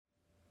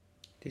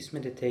This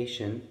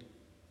meditation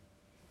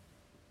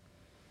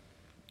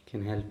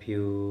can help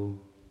you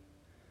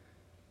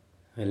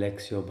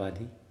relax your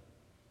body,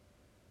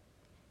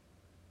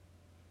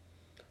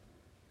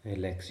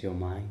 relax your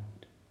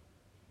mind,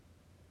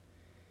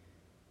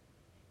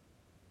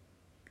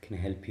 can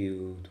help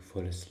you to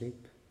fall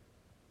asleep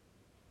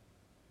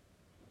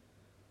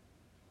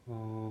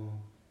or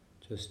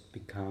just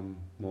become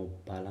more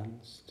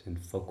balanced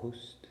and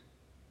focused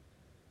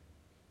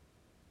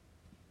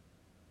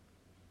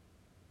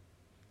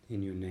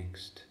in your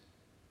next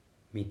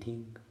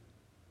meeting,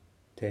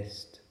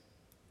 test,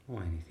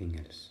 or anything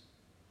else.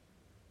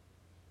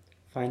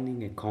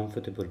 Finding a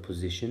comfortable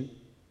position,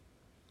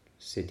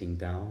 sitting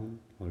down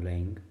or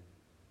laying,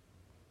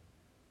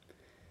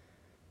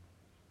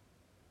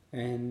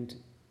 and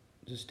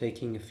just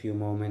taking a few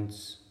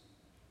moments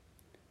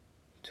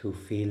to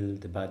feel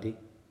the body.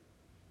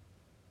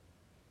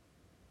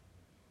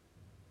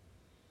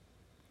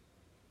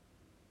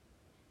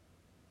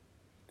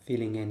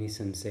 Feeling any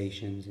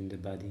sensations in the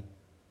body.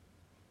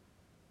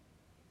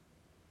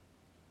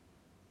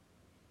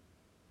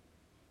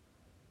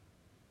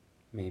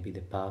 Maybe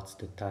the parts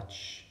that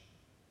touch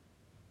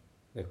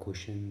the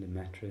cushion, the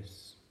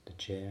mattress, the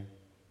chair.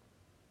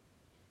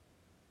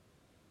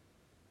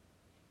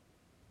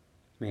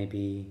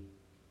 Maybe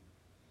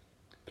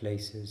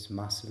places,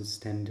 muscles,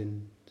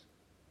 tendons,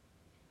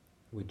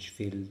 which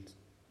feel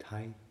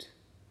tight.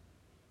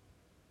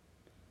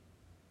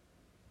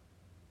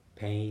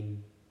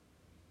 Pain,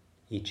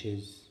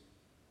 itches.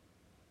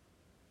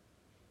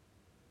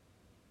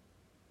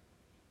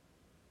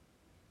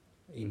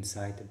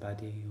 Inside the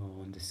body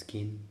or on the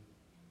skin.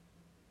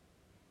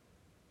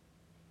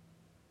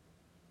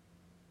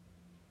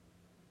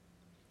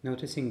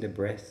 Noticing the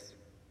breath,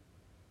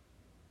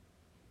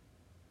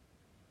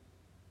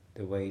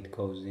 the way it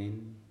goes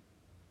in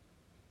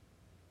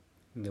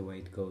and the way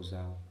it goes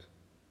out.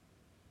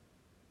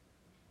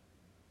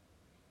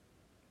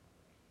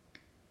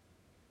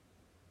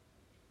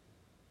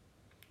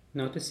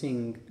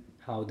 Noticing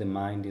how the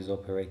mind is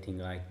operating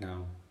right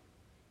now.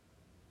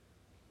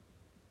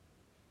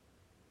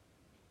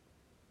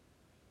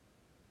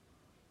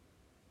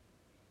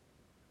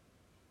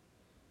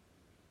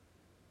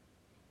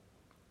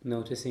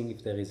 Noticing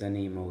if there is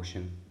any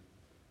emotion.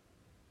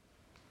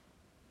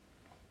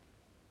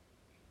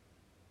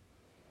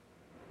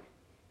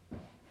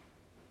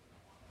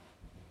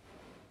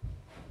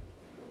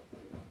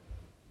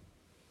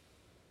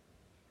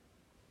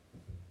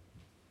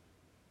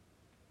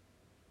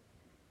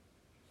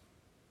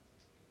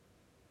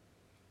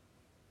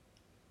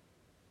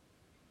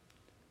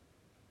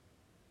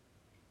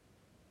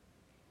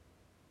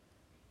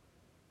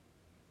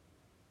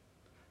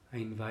 I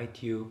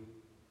invite you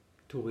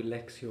to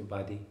relax your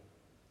body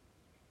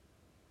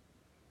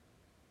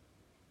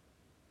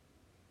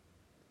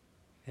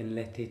and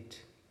let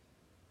it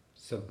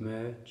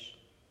submerge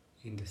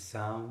in the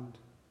sound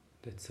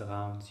that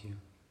surrounds you.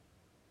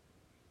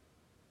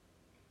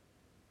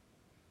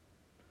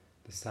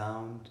 The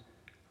sound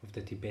of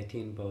the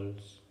Tibetan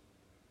bowls,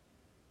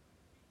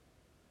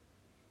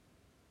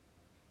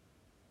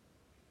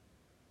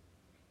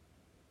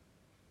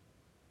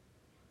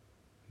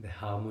 the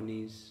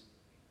harmonies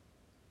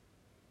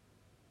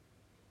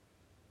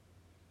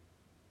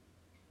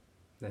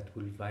that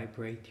will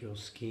vibrate your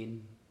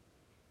skin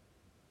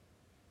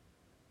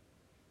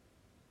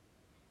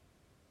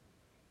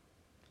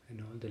and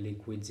all the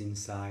liquids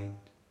inside,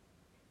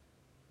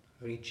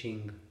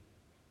 reaching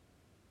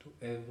to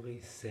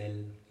every cell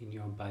in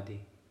your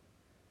body,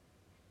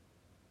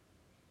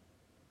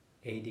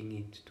 aiding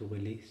it to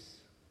release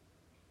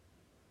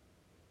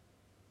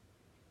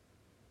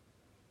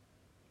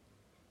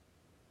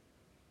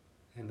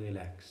and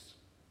relax.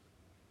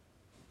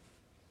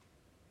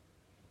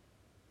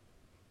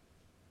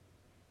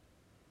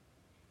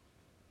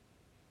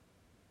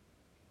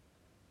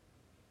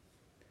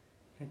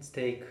 Let's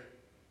take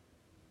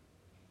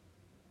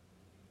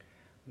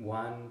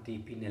one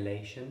deep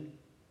inhalation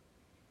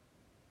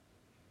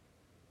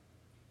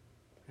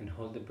and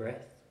hold the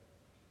breath,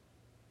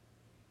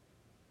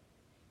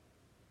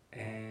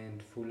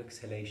 and full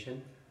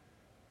exhalation,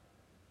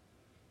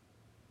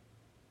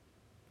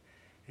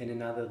 and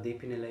another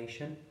deep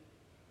inhalation,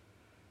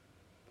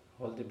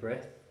 hold the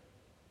breath,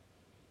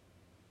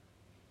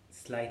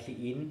 slightly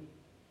in,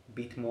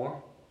 bit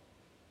more,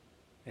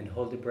 and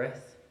hold the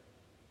breath,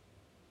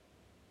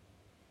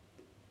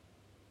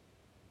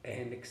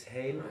 and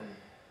exhale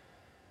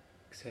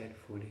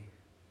fully.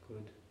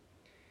 Good.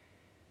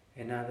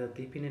 Another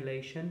deep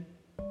inhalation,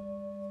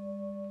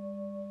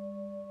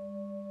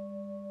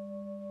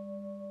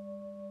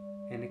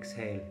 and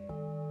exhale.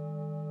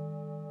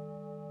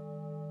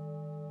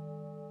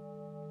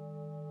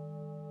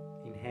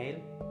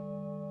 Inhale,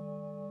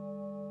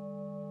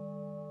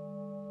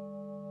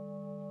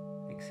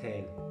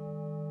 exhale.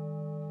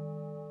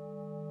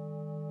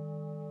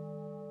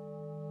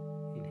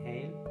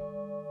 Inhale,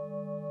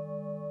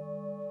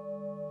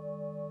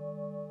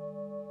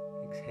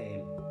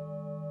 exhale.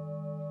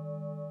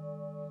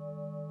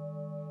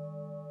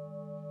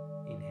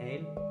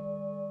 Inhale,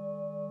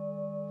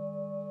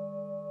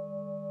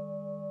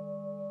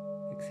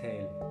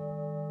 exhale,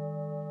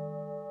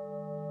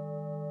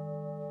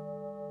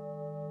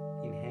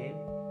 inhale,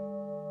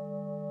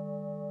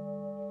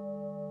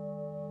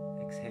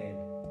 exhale,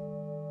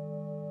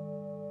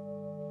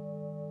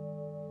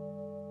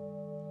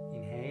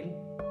 inhale,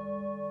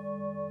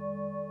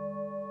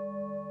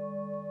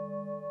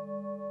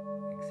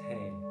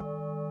 exhale,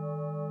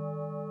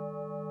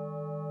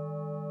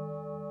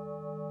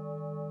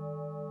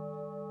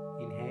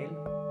 inhale,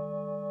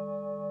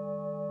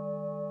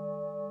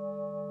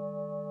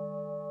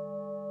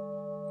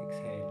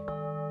 exhale,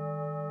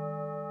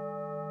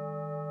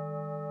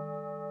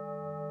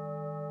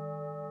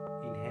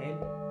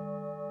 inhale,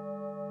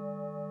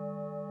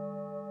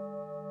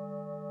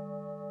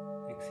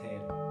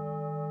 exhale,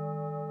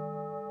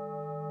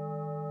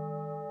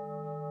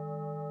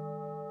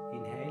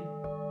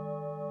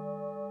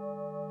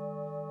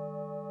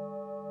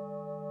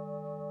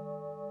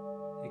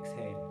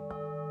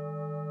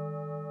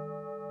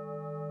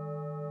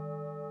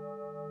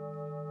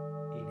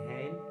 inhale,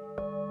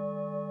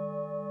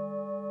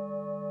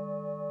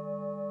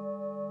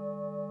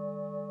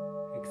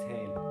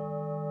 exhale,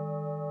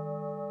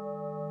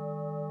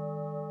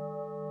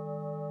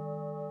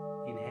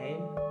 inhale, exhale,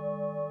 inhale,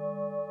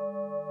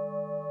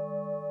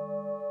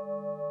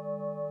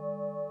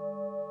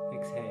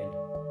 exhale,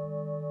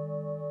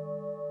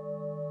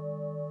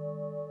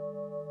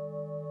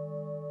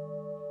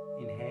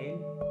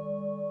 inhale,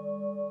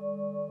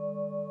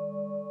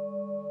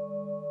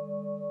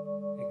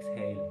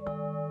 exhale,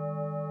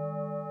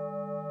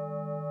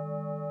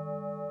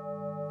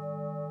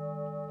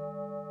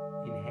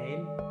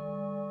 inhale,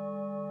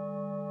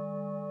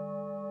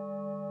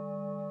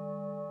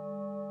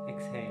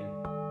 exhale,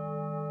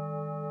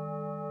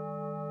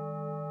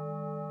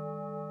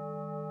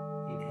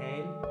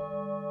 inhale,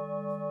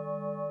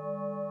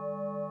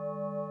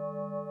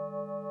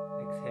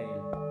 exhale,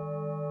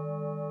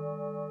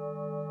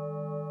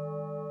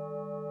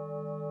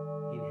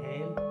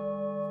 inhale,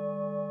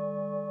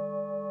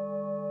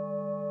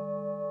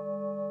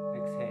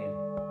 exhale,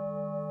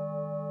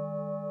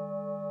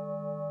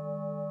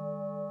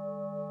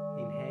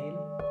 inhale,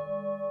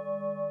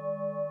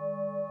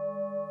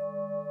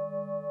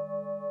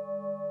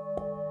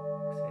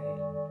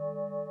 exhale,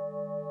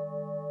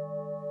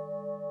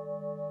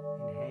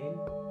 inhale,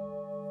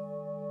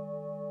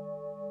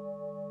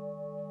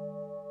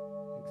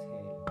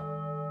 exhale,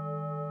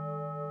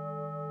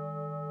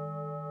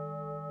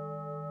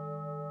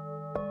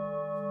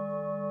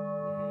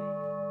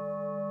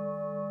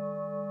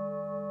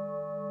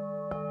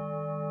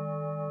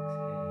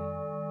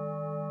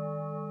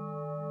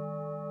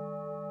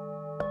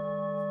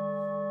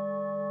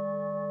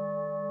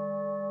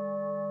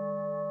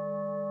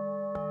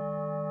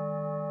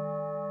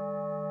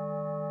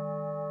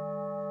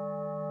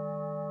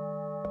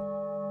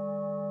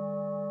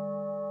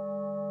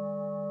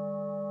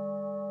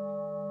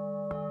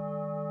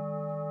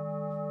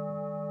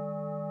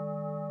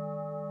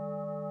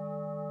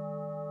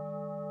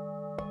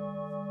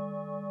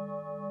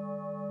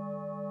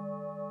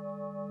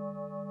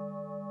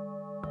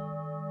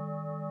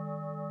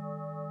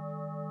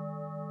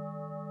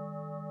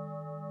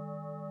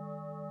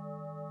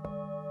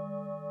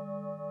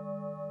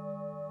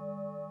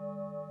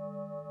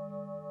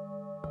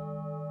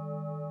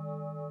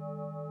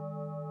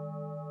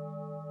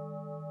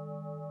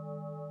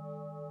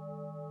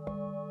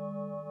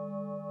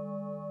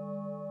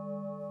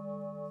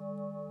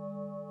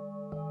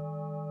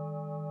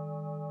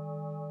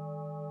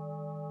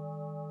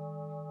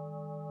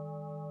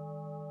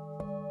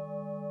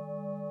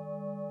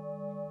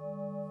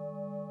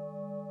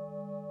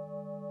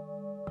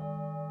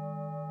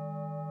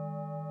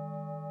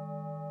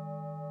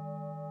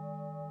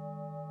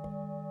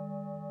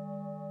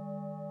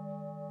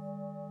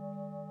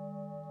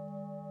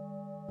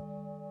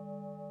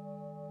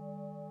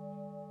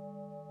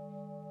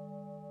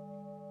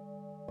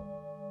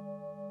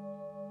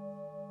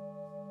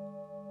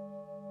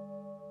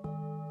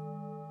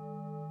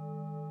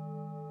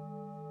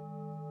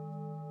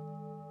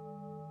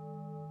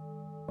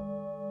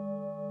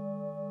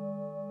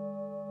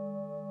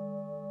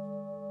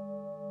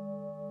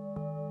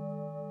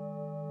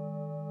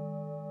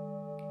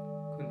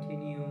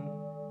 Continue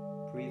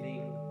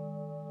breathing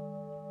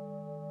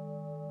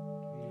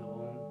in your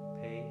own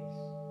pace.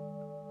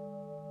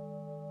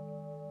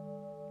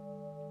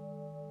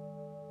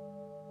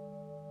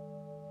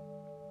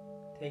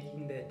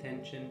 Taking the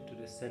attention to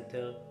the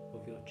center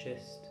of your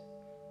chest.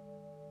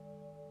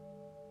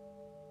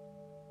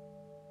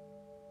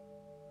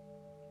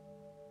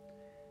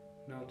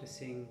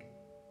 Noticing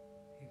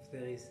if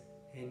there is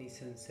any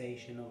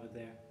sensation over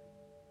there.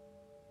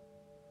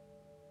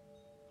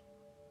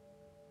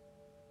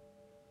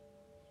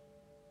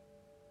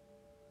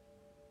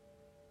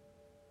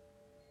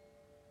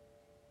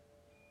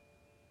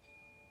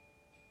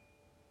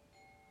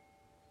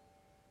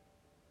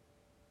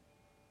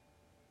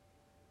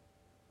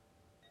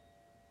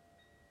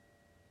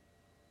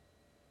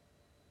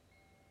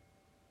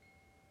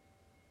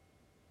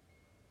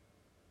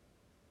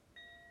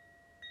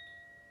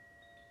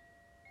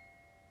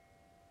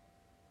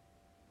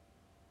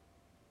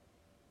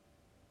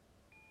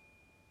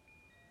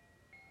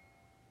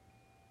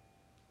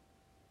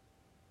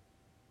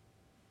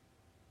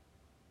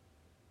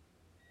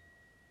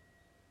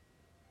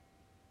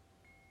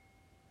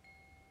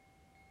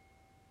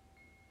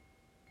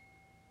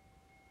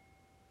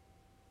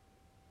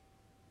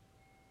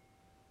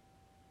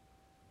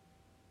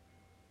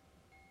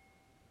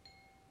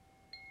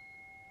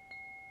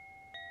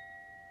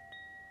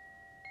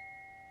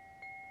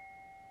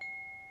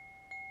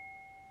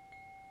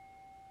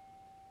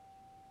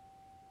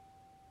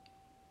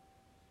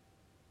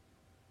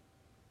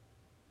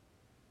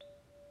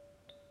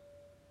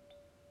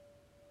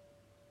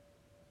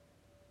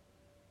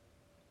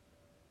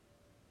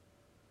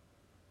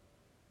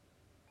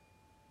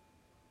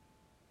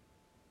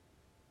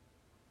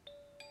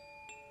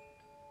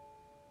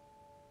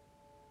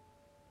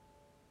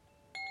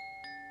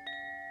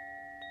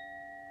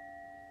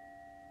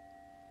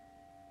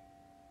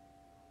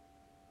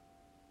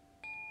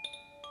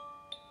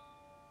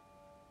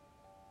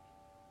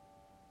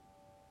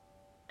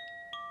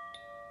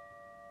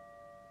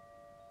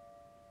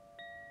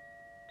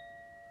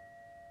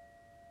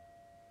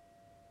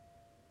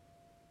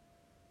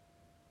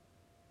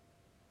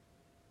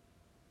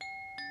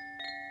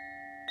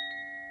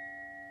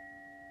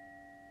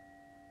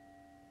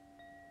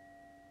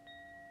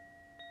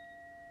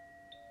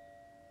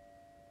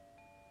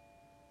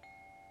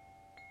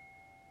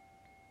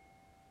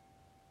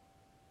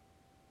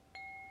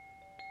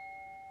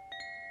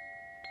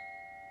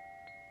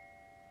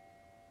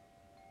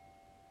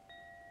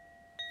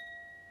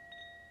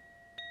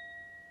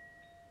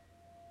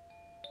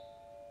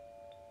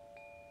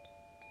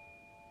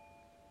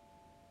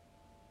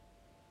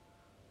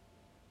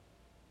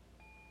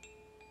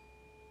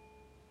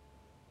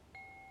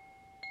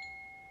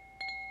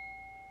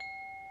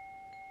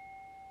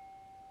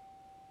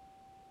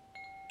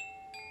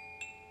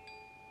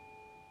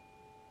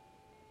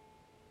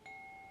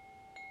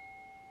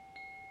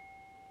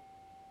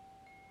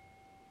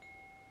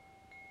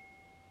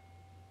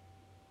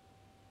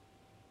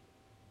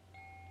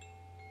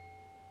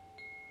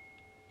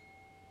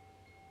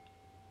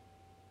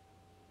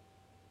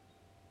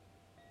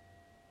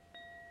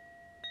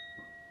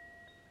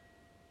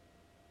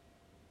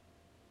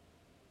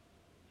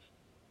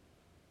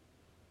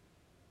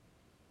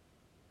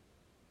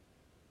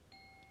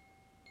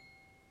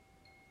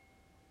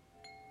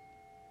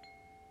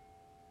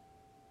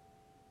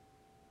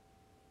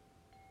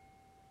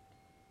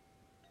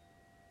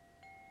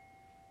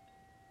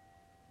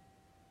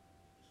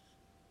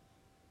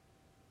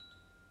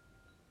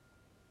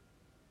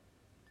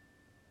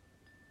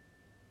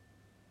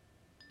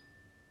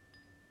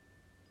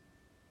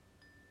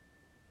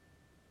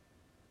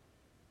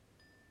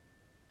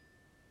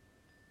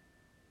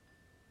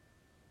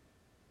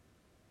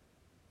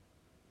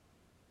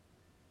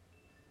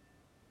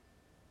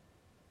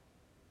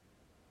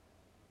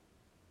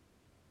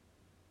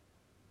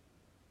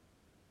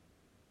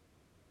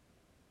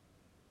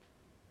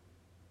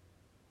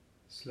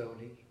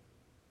 slowly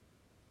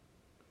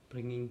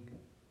bringing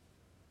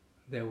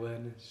the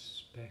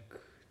awareness back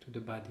to the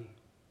body.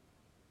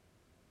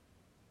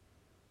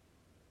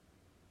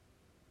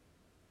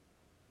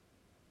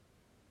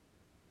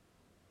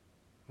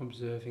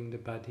 Observing the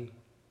body,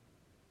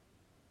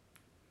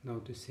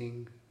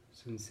 noticing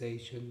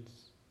sensations,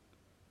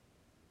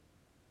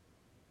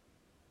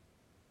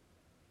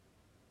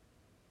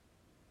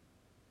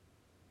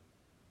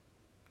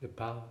 the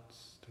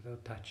parts that are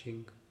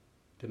touching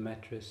the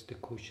mattress, the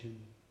cushion,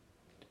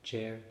 the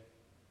chair.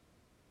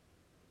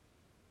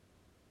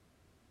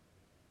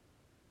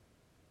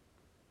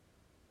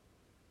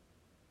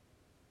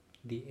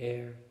 The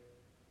air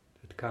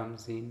that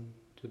comes in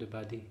to the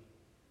body,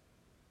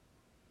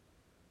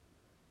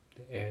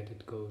 the air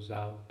that goes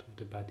out of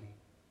the body.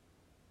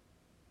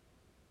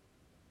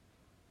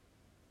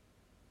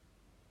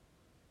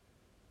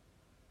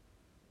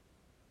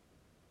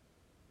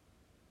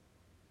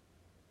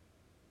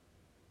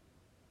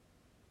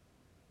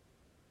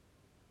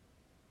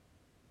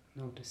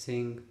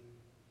 Noticing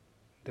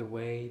the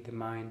way the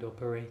mind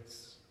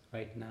operates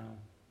right now.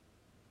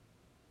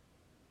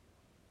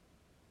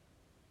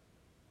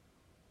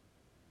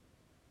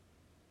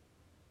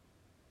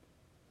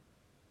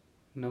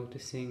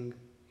 Noticing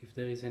if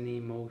there is any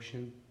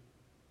emotion,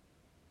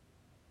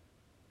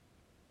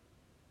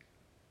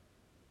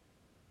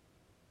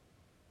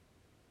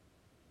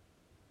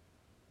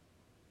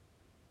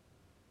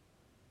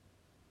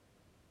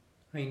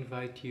 I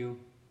invite you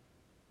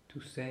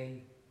to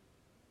say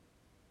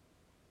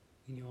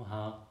in your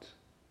heart,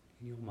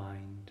 in your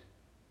mind,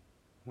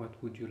 what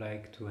would you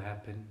like to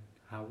happen?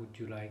 How would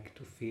you like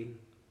to feel?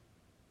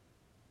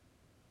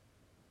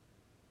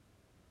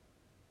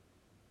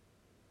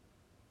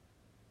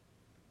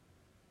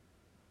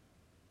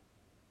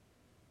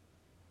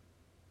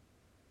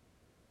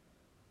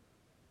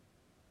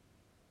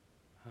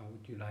 How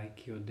would you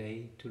like your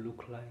day to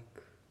look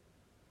like?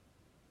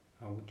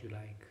 How would you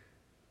like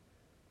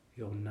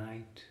your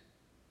night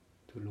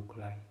to look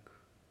like?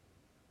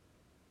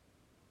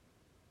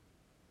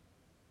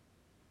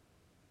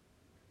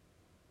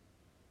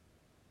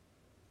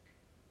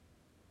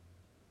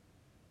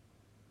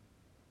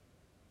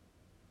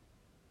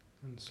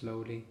 And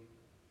slowly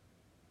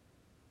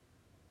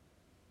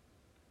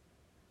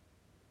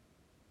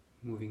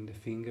moving the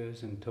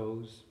fingers and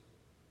toes,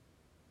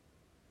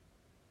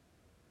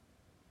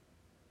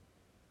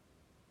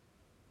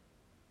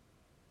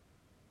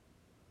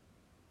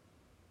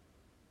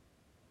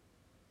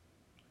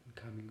 and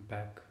coming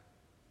back.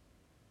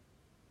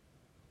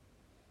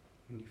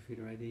 When you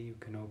feel ready, you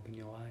can open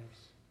your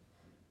eyes.